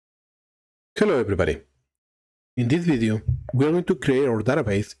Hello everybody. In this video, we are going to create our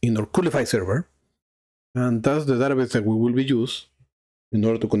database in our Coolify server, and that's the database that we will be used in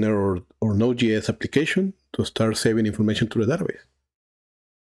order to connect our Node.js application to start saving information to the database.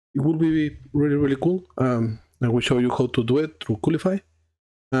 It will be really cool. I will show you how to do it through Coolify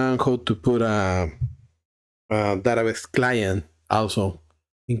and how to put a database client also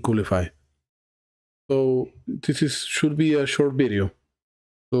in Coolify. So this should be a short video.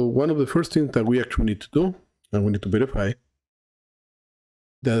 So one of the first things that we actually need to do, and we need to verify,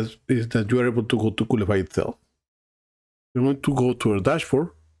 is that you are able to go to Coolify itself. You're going to go to our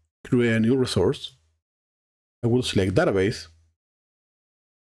dashboard, create a new resource. I will select database,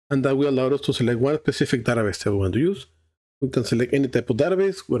 and that will allow us to select one specific database that we want to use. We can select any type of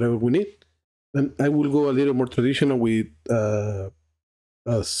database, whatever we need. And I will go a little more traditional with a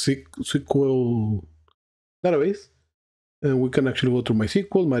SQL database. And we can actually go to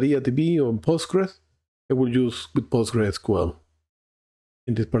MySQL, MariaDB, or Postgres. I will use with Postgresql.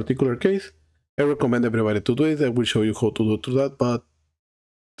 In this particular case, I recommend everybody to do it. I will show you how to do that, but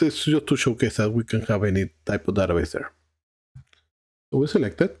this is just to showcase that we can have any type of database there. So we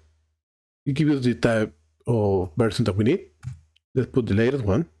select it. It gives us the type of version that we need. Let's put the latest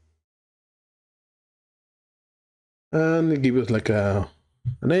one. And it gives us like a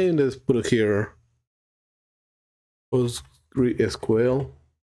name. Let's put it here. Postgresql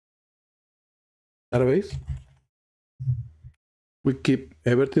database. We keep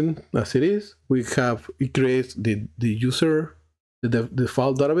everything as it is. It creates the user, the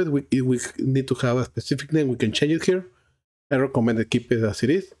default database. We need to have a specific name. We can change it here. I recommend to keep it as it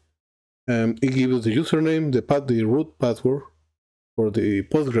is. It gives us the username, the root password, or the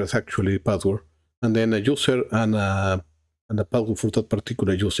Postgres actually password, and then a user and a password for that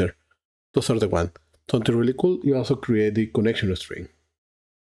particular user. Those are the ones. Something really cool. You also create the connection string,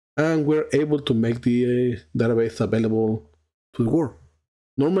 and we're able to make the database available to the world.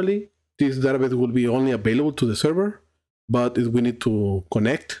 Normally, this database will be only available to the server, but if we need to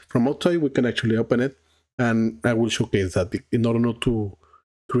connect from outside, we can actually open it, and I will showcase that in order not to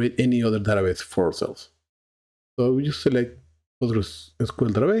create any other database for ourselves. So we just select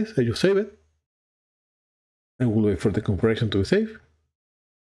Postgresql database, I just save it, and we'll wait for the configuration to be saved.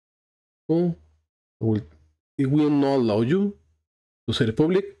 Boom. It will not allow you to set it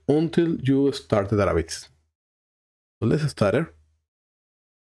public until you start the database. So let's start it.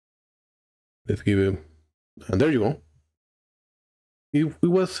 Let's give it, and there you go. It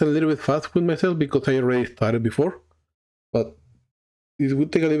was a little bit fast with myself because I already started before, but it will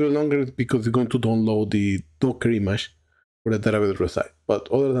take a little bit longer because it's going to download the Docker image for the database reside. But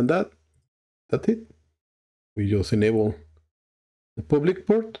other than that, that's it. We just enable the public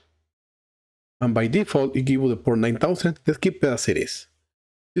port. And by default, it gives you the port 9000. Let's keep it as it is.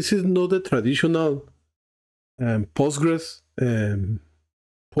 This is not the traditional Postgres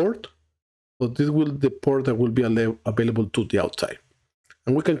port, but this will the port that will be available to the outside.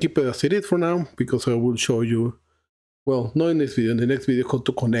 And we can keep it as it is for now, because I will show you, well, not in this video, in the next video, how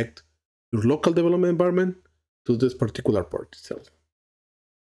to connect your local development environment to this particular port itself.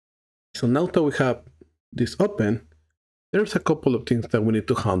 So now that we have this open, there's a couple of things that we need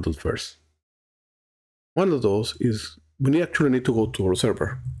to handle first. One of those is we actually need to go to our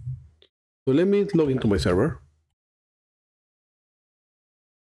server. So let me log into my server.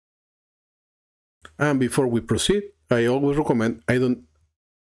 And before we proceed, I always recommend, I don't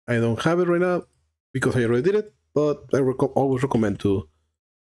have it right now because I already did it, but I always recommend to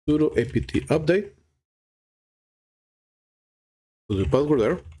sudo apt update to the password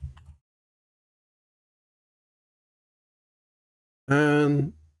there.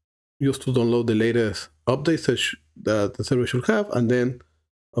 And just to download the latest updates that the server should have, and then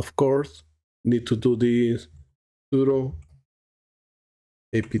of course need to do this sudo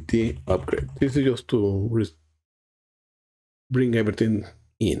apt upgrade. This is just to bring everything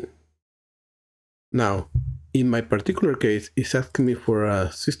in. Now, in my particular case, it's asking me for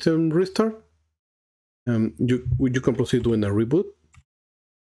a system restart. You can proceed doing a reboot,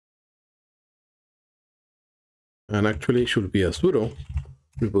 and actually it should be a sudo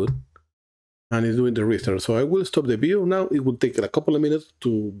reboot. And it's doing the restart. So I will stop the video now. It will take a couple of minutes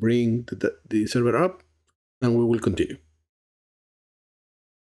to bring the server up, and we will continue.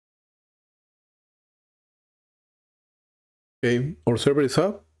 Okay, our server is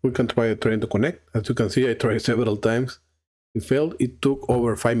up. We can trying to connect. As you can see, I tried several times. It failed. It took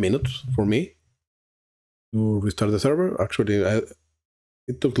over 5 minutes for me to restart the server. Actually,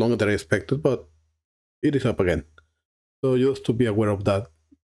 it took longer than I expected, but it is up again. So just to be aware of that.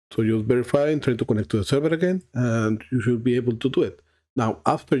 So just verify and try to connect to the server again, and you should be able to do it. Now,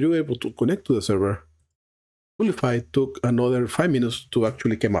 after you're able to connect to the server, Coolify took another 5 minutes to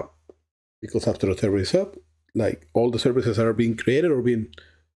actually come up. Because after the server is up, like all the services are being created or being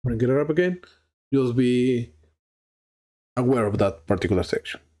bring it up again, just be aware of that particular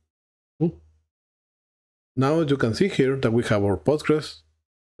section. Now you can see here that we have our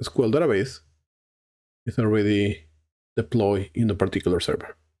Postgresql database. It's already deployed in a particular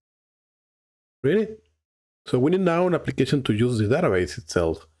server. Really? So we need now an application to use the database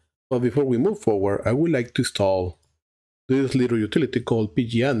itself. But before we move forward, I would like to install this little utility called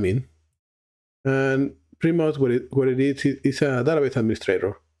pgAdmin. And pretty much what it is a database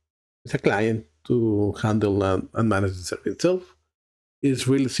administrator. It's a client to handle and manage the service itself. It's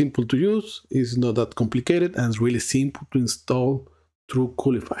really simple to use, it's not that complicated, and it's really simple to install through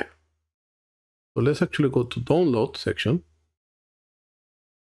Coolify. So let's actually go to download section.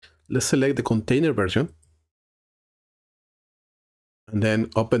 Let's select the container version. And then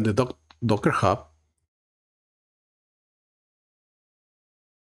open the Docker Hub.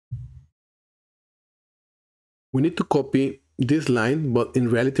 We need to copy this line, but in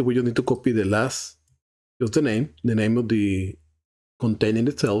reality, we just need to copy the last, just the name. The name of the container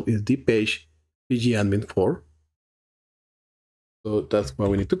itself is the page pgAdmin 4. So that's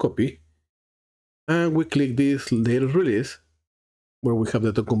what we need to copy. And we click this latest release, where we have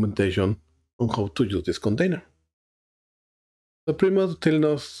the documentation on how to use this container. So pretty much telling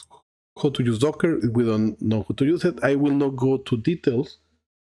us how to use Docker. If we don't know how to use it, I will not go to details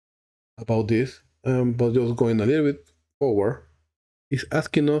about this, but just going a little bit forward, it's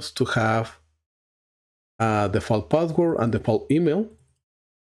asking us to have a default password and default email,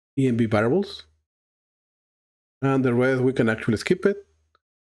 env variables, and the rest we can actually skip it.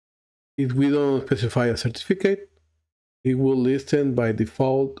 If we don't specify a certificate, it will listen by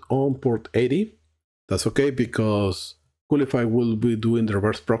default on port 80. That's okay because Coolify will be doing the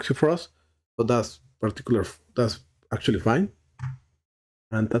reverse proxy for us, so that's actually fine.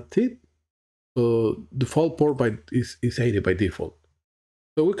 And that's it. So default port is 80 by default.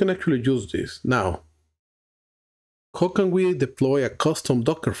 So we can actually use this. Now, how can we deploy a custom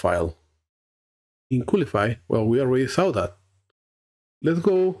Docker file in Coolify? Well, we already saw that. Let's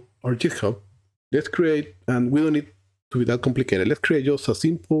go our GitHub. Let's create, and we don't need to be that complicated. Let's create just a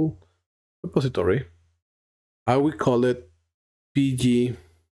simple repository. I will call it pgAdmin.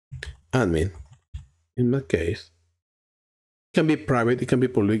 In that case, it can be private, it can be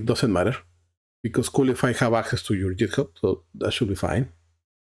public, doesn't matter, because Coolify have access to your GitHub, so that should be fine.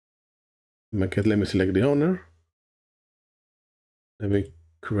 In my case, let me select the owner. Let me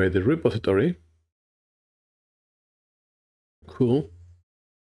create the repository. Cool.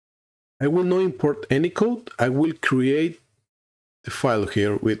 I will not import any code. I will create the file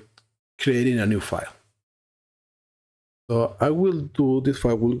here with creating a new file. So I will do this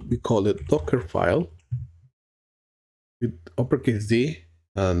file, will be called a Docker file with uppercase D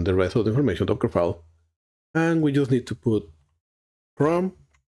and the rest of the information, Docker file. And we just need to put from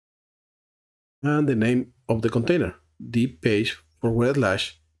and the name of the container, the page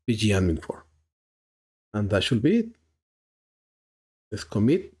 /pgAdmin4. And that should be it. Let's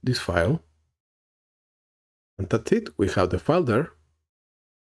commit this file. And that's it. We have the file there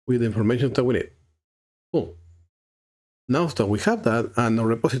with the information that we need. Cool. Now that we have that and our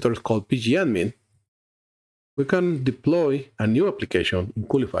repository is called pgAdmin, we can deploy a new application in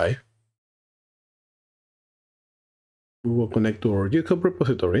Coolify. We will connect to our GitHub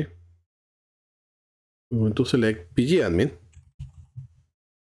repository. We want to select pgAdmin.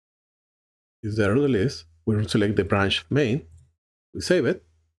 It's there on the list. We will select the branch main. We save it.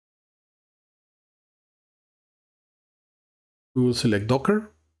 We will select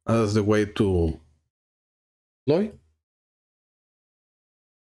Docker as the way to deploy.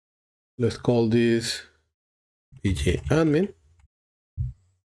 Let's call this pgAdmin.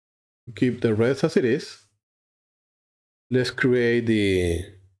 Keep the rest as it is. Let's create the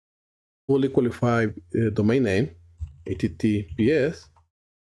fully qualified domain name, HTTPS,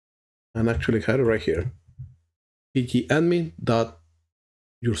 and actually have it right here,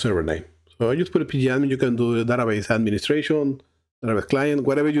 pgAdmin.your server name. So I just put a pgAdmin. You can do the database administration, database client,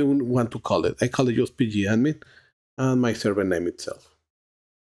 whatever you want to call it. I call it just pgAdmin and my server name itself.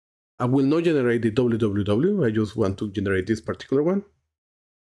 I will not generate the www. I just want to generate this particular one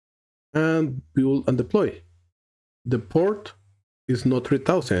and build and deploy. The port is not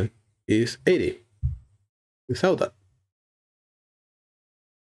 3000, it's 80. Without that.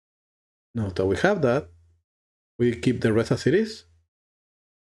 Now that we have that, we keep the rest as it is.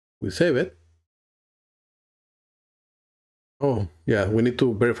 We save it. Oh, yeah, we need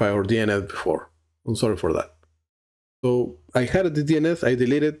to verify our DNS before. I'm sorry for that. So I had the DNS, I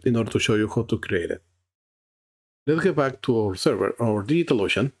deleted in order to show you how to create it. Let's get back to our server, our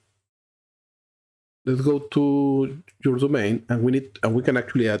DigitalOcean. Let's go to your domain, and we can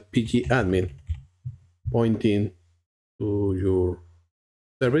actually add pgAdmin pointing to your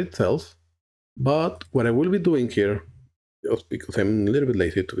server itself. But what I will be doing here, just because I'm a little bit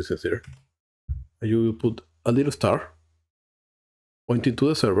lazy to be sincere, you will put a little star pointing to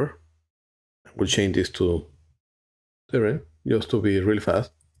the server. We'll change this to 0 just to be really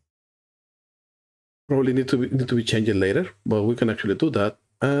fast. Probably need to be changed later, but we can actually do that.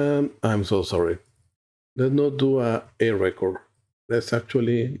 And I'm so sorry. Let's not do a record. Let's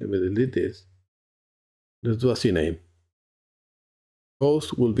actually, let me delete this. Let's do a CNAME.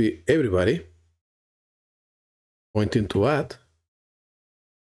 Host will be everybody, pointing to add.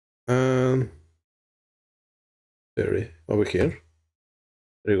 And there, over here.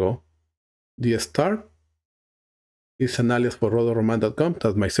 There you go. The start is an alias for rodoroman.com.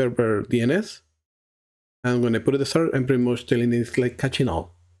 That's my server DNS. And when I put it the start, I'm pretty much telling it's like catching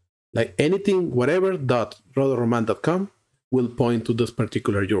all. Like anything, whatever .rodoroman.com will point to this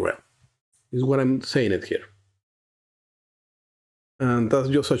particular URL. Is what I'm saying it here. And that's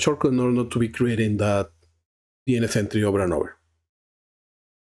just a shortcut in order not to be creating that DNS entry over and over.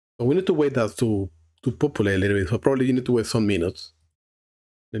 So we need to wait that to populate a little bit. So probably you need to wait some minutes.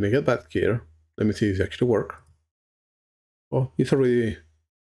 Let me get back here. Let me see if it actually works. Oh, it's already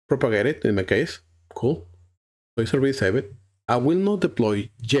propagated in my case. Cool. So it's already saved. I will not deploy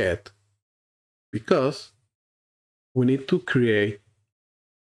yet because we need to create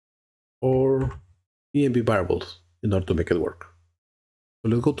our env variables in order to make it work. So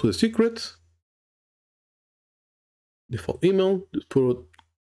let's go to the secrets. Default email. Just put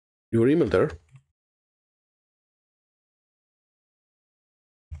your email there.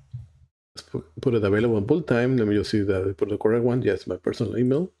 Let's put it available in full time. Let me just see that I put the correct one. Yes, my personal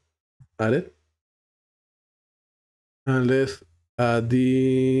email. Add it. And let's add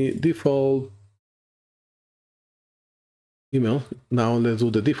the default email. Now let's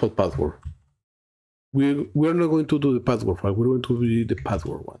do the default password. We're not going to do the password file. We're going to do the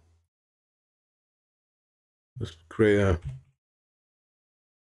password one. Let's create a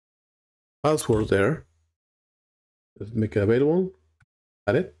password there. Let's make it available.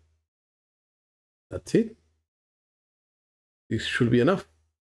 Add it. That's it. This should be enough.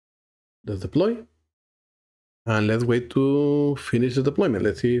 Let's deploy. And let's wait to finish the deployment.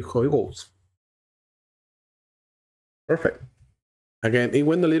 Let's see how it goes. Perfect. Again, it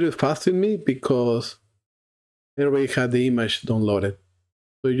went a little fast in me because everybody had the image downloaded.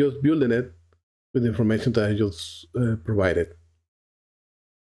 So you're just building it with the information that I just provided.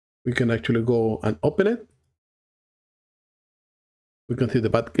 We can actually go and open it. We can see the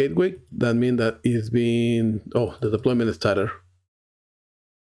bad gateway. That means that it's been, oh, the deployment started.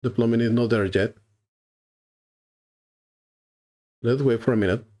 Deployment is not there yet. Let's wait for a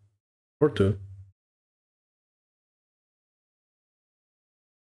minute or two.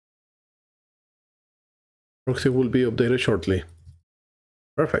 Proxy will be updated shortly.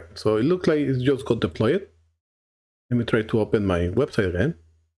 Perfect. So it looks like it's just got deployed. Let me try to open my website again.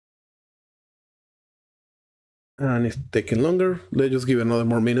 And it's taking longer. Let's just give it another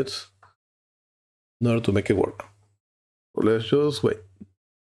more minutes in order to make it work. So let's just wait.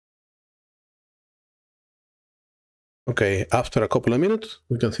 Okay, after a couple of minutes,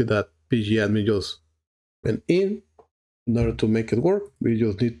 we can see that pgAdmin just went in. In order to make it work, we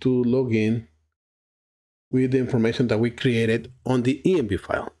just need to log in with the information that we created on the env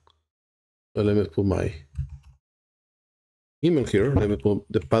file. So let me put my email here. Let me put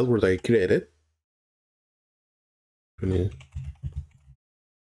the password I created. And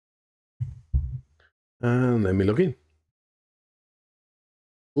let me log in.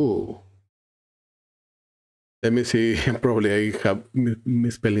 Ooh. Let me see. Probably I have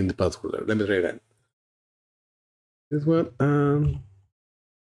misspelling the password there. Let me try again. This one.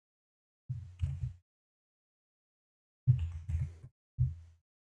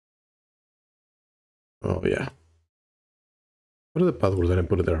 Oh yeah. What are the passwords that I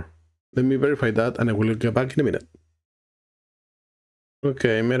put there? Let me verify that and I will get back in a minute.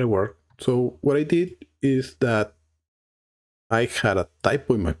 Okay, I made it work. So what I did is that I had a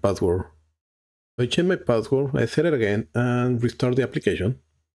typo in my password. So I changed my password, I set it again and restart the application.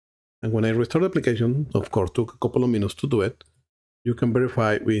 And when I restart the application, of course, took a couple of minutes to do it. You can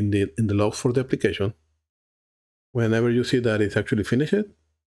verify in the logs for the application. Whenever you see that it's actually finished,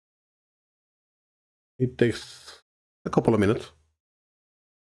 it takes a couple of minutes.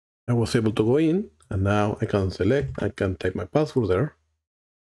 I was able to go in and now I can select, I can type my password there.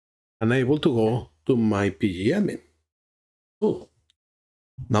 And I'm able to go to my pgAdmin. Cool.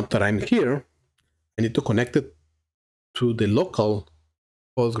 Now that I'm here, I need to connect it to the local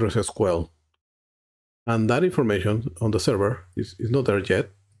Postgresql. And that information on the server is not there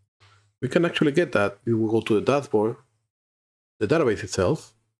yet. We can actually get that. We will go to the dashboard, the database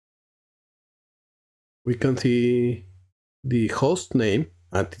itself. We can see the host name,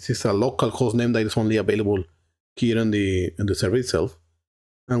 and this is a local host name that is only available here in the server itself.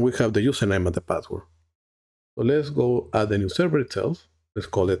 And we have the username and the password. So let's go add the new server itself. Let's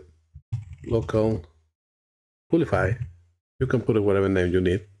call it local Coolify. You can put it whatever name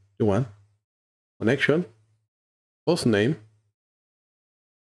you want. Connection, host name.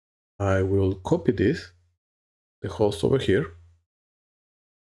 I will copy this, the host over here.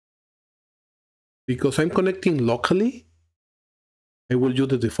 Because I'm connecting locally, I will use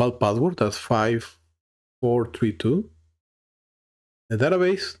the default password, that's 5432. The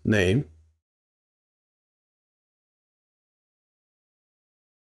database name,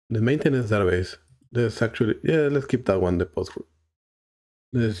 the maintenance database. Let's keep that one, the postgre.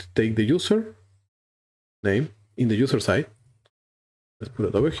 Let's take the user name in the user side. Let's put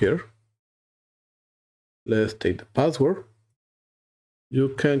it over here. Let's take the password. You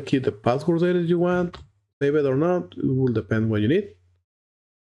can keep the password there if you want, save it or not. It will depend what you need.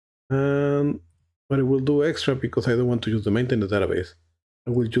 And but I will do extra because I don't want to use the maintenance database. I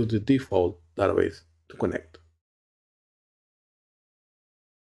will use the default database to connect.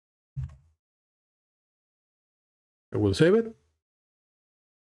 I will save it.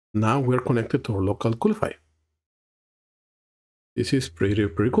 Now we're connected to our local Coolify. This is pretty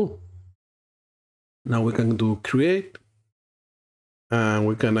cool. Now we can do create, and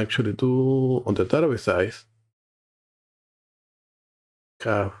we can actually do on the database side,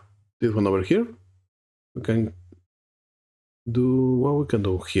 have this one over here. We can do what we can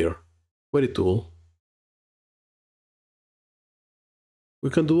do here. Query tool. We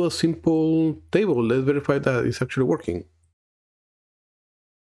can do a simple table. Let's verify that it's actually working.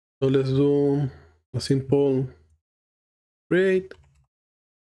 So let's do a simple create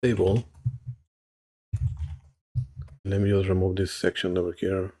table. Let me just remove this section over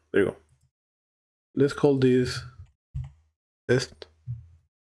here. There you go. Let's call this test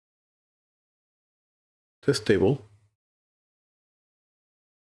table.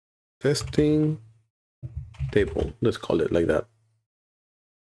 Testing table. Let's call it like that.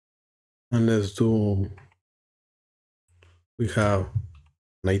 And let's do, we have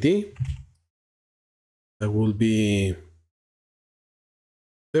an ID that will be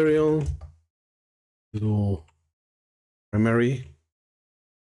serial, do primary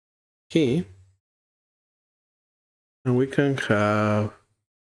key, and we can have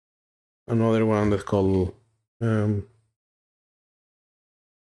another one that's called let's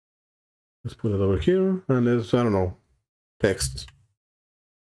put it over here, and let's, I don't know, text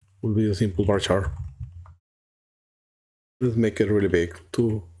will be a simple bar chart. Let's make it really big,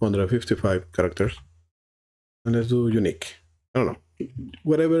 255 characters, and let's do unique. I don't know,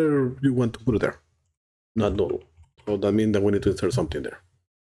 whatever you want to put it there, not null. So that means that we need to insert something there.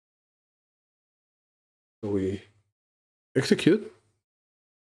 So we execute.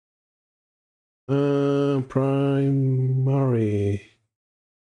 Primary.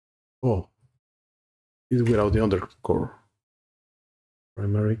 Oh, it's without the underscore.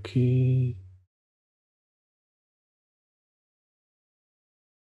 Primary key.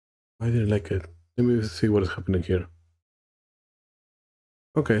 I didn't like it. Let me see what is happening here.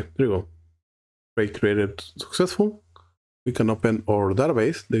 Okay, there you go. Break created successful. We can open our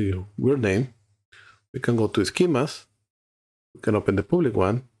database, the weird name. We can go to schemas. We can open the public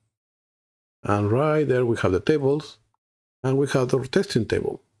one. And right there we have the tables. And we have our testing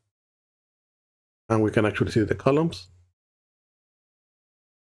table. And we can actually see the columns.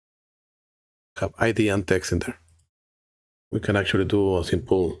 Have ID and text in there. We can actually do a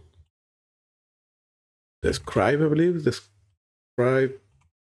simple describe, I believe. Describe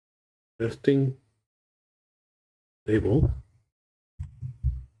testing table.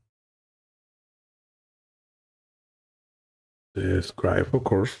 Describe, of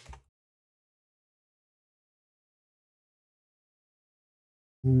course.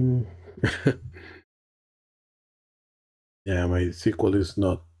 Yeah, my SQL is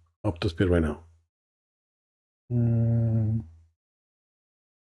not up to speed right now.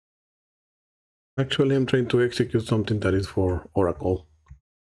 Actually, I'm trying to execute something that is for Oracle.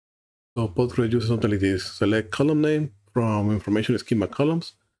 So Postgres uses something like this. Select column name from information schema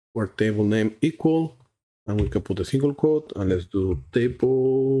columns where table name equal, and we can put a single quote, and let's do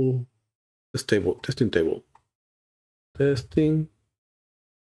table, testing table. Testing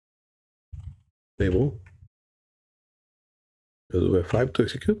table. Let's do F5 to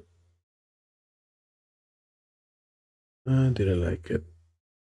execute. I didn't like it.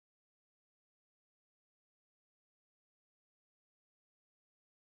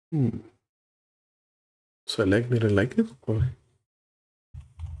 Select, didn't like it.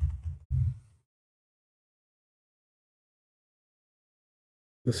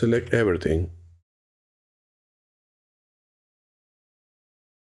 Let's select everything.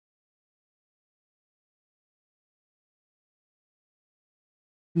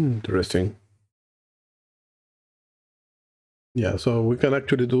 Interesting. Yeah, so we can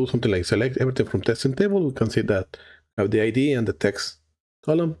actually do something like select everything from testing table. We can see that we have the ID and the text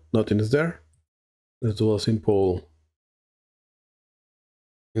column. Nothing is there. Let's do a simple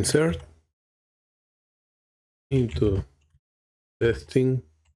insert into testing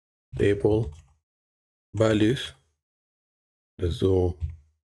table values. Let's do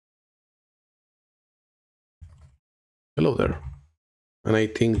hello there. And I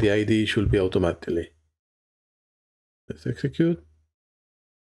think the ID should be automatically. Let's execute.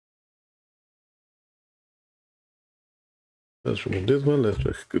 Let's remove this one. Let's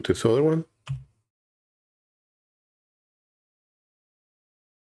execute this other one.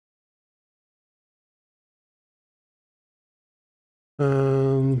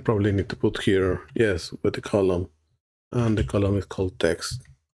 Probably need to put here, yes, with the column. And the column is called text.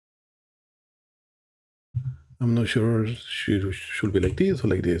 I'm not sure should be like this or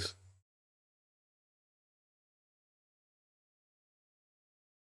like this.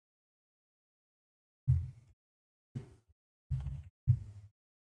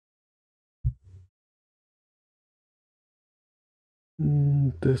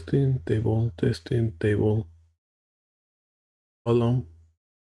 Testing table, column.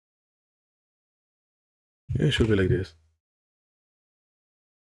 Yeah, it should be like this.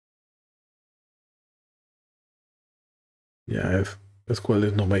 Yeah, SQL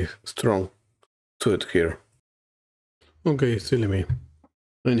is not my strong suit here. Okay, silly me.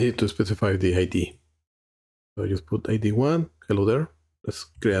 I need to specify the ID. So I just put ID1, hello there. Let's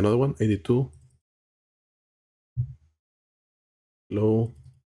create another one, ID2. Hello.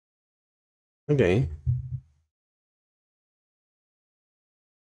 Again.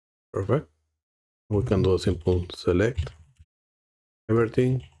 Perfect. We can do a simple select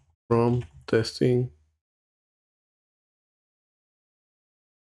everything from testing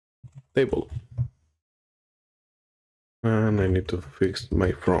table. And I need to fix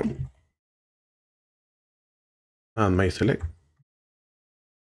my from and my select.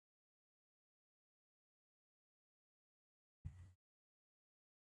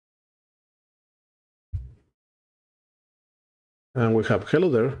 And we have hello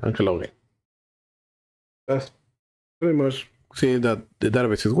there and hello again. That's pretty much seeing that the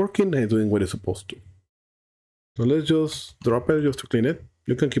database is working and doing what it's supposed to. So let's just drop it just to clean it.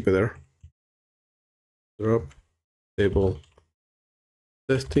 You can keep it there. Drop table,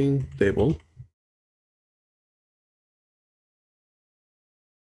 testing table.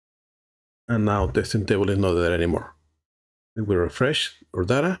 And now testing table is not there anymore. If we refresh our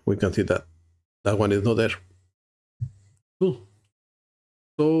data, we can see that that one is not there. Cool.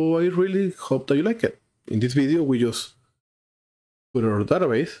 So I really hope that you like it. In this video, we just put our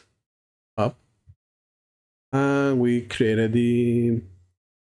database up and we created the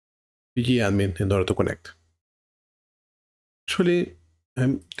pgAdmin in order to connect. Actually,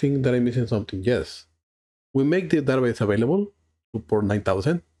 I think that I'm missing something. Yes, we make the database available to port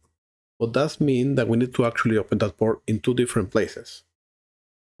 9000, but that means that we need to actually open that port in two different places.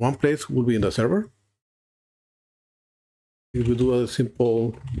 One place will be in the server. If we do a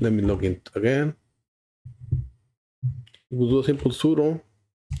simple, let me log in again. If we do a simple sudo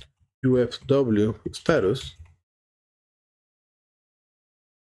ufw status,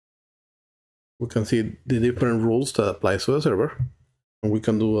 we can see the different rules that apply to the server. And we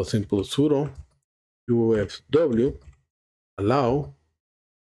can do a simple sudo ufw allow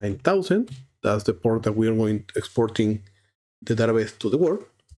 9000. That's the port that we are going to exporting the database to the world.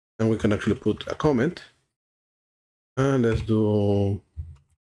 And we can actually put a comment. And let's do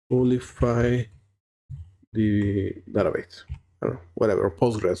Coolify the database. I don't know, whatever,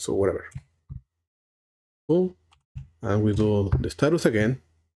 Postgres or whatever. Cool. And we do the status again.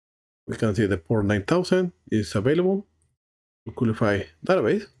 We can see the port 9000 is available to Coolify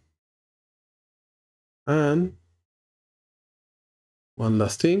database. And one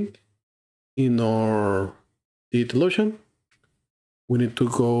last thing, in our DigitalOcean, we need to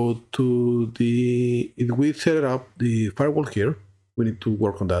go to the, if we set up the firewall here, we need to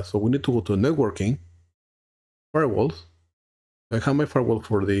work on that. So we need to go to networking, firewalls. I have my firewall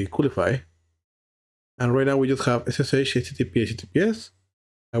for the Coolify. And right now we just have SSH, HTTP, HTTPS.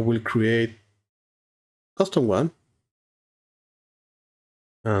 I will create custom one.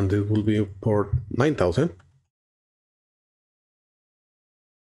 And it will be port 9000.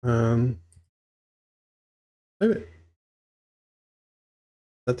 And maybe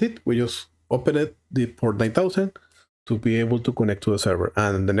that's it. We just open it, the port 9000, to be able to connect to the server.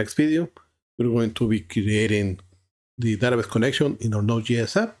 And in the next video, we're going to be creating the database connection in our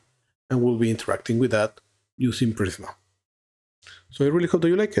Node.js app, and we'll be interacting with that using Prisma. So I really hope that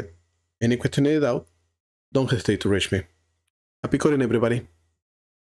you like it. Any question, any doubt, don't hesitate to reach me. Happy coding, everybody.